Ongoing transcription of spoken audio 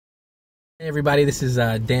Hey everybody, this is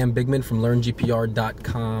Dan Bigman from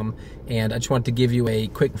LearnGPR.com, and I just wanted to give you a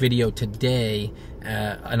quick video today,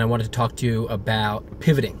 and I wanted to talk to you about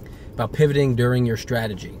pivoting during your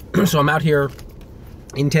strategy. So I'm out here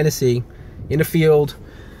in Tennessee, in a field,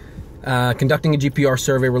 conducting a GPR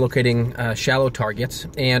survey. We're locating shallow targets,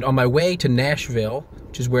 and on my way to Nashville,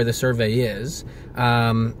 which is where the survey is,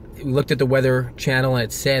 we looked at the weather channel and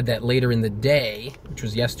it said that later in the day, which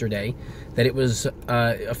was yesterday, that it was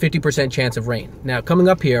a 50% chance of rain. Now, coming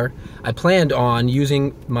up here, I planned on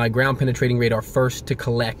using my ground penetrating radar first to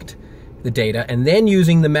collect the data, and then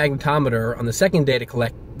using the magnetometer on the second day to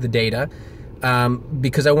collect the data,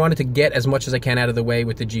 because I wanted to get as much as I can out of the way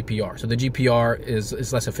with the GPR. So the GPR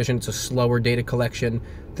is less efficient. It's a slower data collection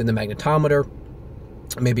than the magnetometer.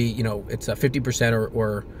 Maybe, you know, it's a 50%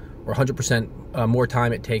 or 100% more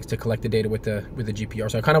time it takes to collect the data with the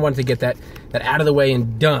GPR. So I kind of wanted to get that out of the way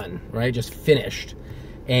and done, right? Just finished.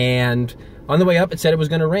 And on the way up, it said it was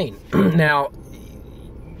going to rain. Now,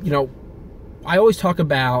 you know, I always talk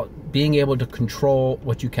about being able to control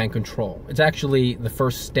what you can control. It's actually the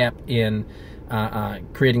first step in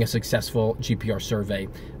creating a successful GPR survey.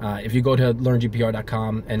 If you go to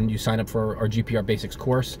LearnGPR.com and you sign up for our GPR Basics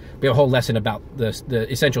course, we have a whole lesson about the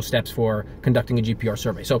essential steps for conducting a GPR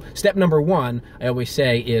survey. So step number one, I always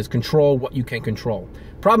say, is control what you can control.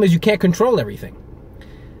 Problem is, you can't control everything.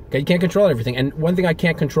 Okay, you can't control everything. And one thing I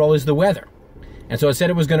can't control is the weather. And so it said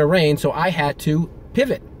it was going to rain, so I had to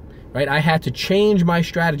pivot, right? I had to change my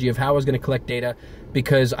strategy of how I was going to collect data,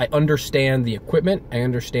 because I understand the equipment, I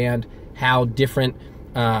understand how different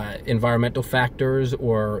environmental factors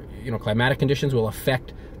or, you know, climatic conditions will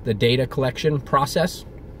affect the data collection process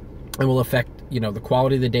and will affect, you know, the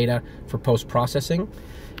quality of the data for post-processing.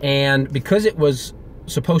 And because it was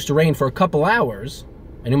supposed to rain for a couple hours,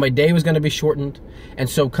 I knew my day was going to be shortened. And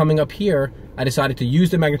so coming up here, I decided to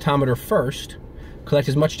use the magnetometer first, collect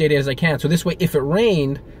as much data as I can. So this way, if it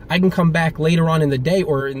rained, I can come back later on in the day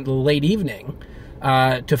or in the late evening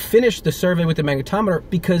to finish the survey with the magnetometer,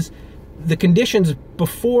 because the conditions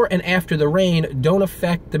before and after the rain don't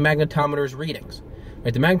affect the magnetometer's readings.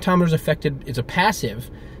 Right? The magnetometer is affected, it's a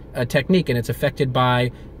passive technique, and it's affected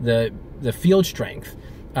by the field strength.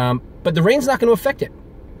 But the rain's not going to affect it.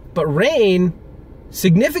 But rain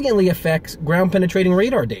significantly affects ground penetrating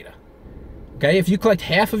radar data. Okay, if you collect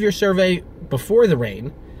half of your survey before the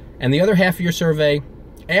rain and the other half of your survey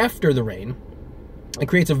after the rain, it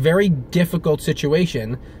creates a very difficult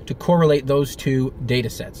situation to correlate those two data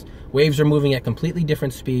sets. Waves are moving at completely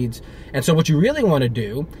different speeds. And so what you really want to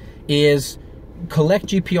do is collect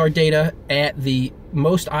GPR data at the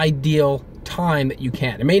most ideal time that you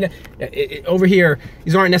can. Over here,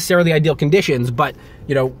 these aren't necessarily ideal conditions, but,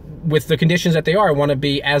 you know, with the conditions that they are, I want to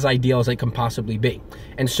be as ideal as they can possibly be.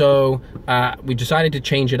 And so we decided to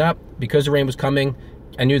change it up. Because the rain was coming,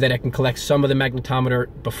 I knew that I can collect some of the magnetometer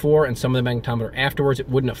before and some of the magnetometer afterwards. It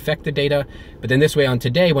wouldn't affect the data. But then this way, on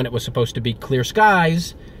today, when it was supposed to be clear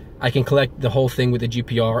skies, I can collect the whole thing with the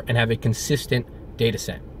GPR and have a consistent data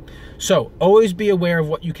set. So always be aware of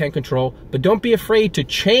what you can control, but don't be afraid to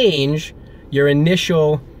change your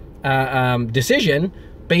initial decision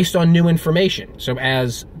based on new information. So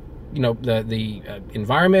as, you know, the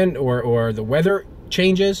environment or the weather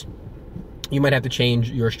changes, you might have to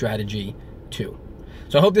change your strategy too.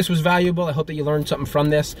 So I hope this was valuable. I hope that you learned something from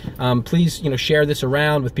this. Please, you know, share this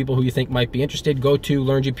around with people who you think might be interested. Go to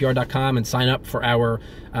LearnGPR.com and sign up for our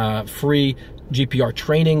free GPR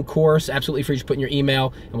training course, absolutely free. Just put in your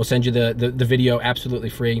email and we'll send you the video absolutely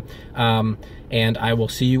free. And I will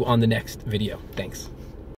see you on the next video. Thanks.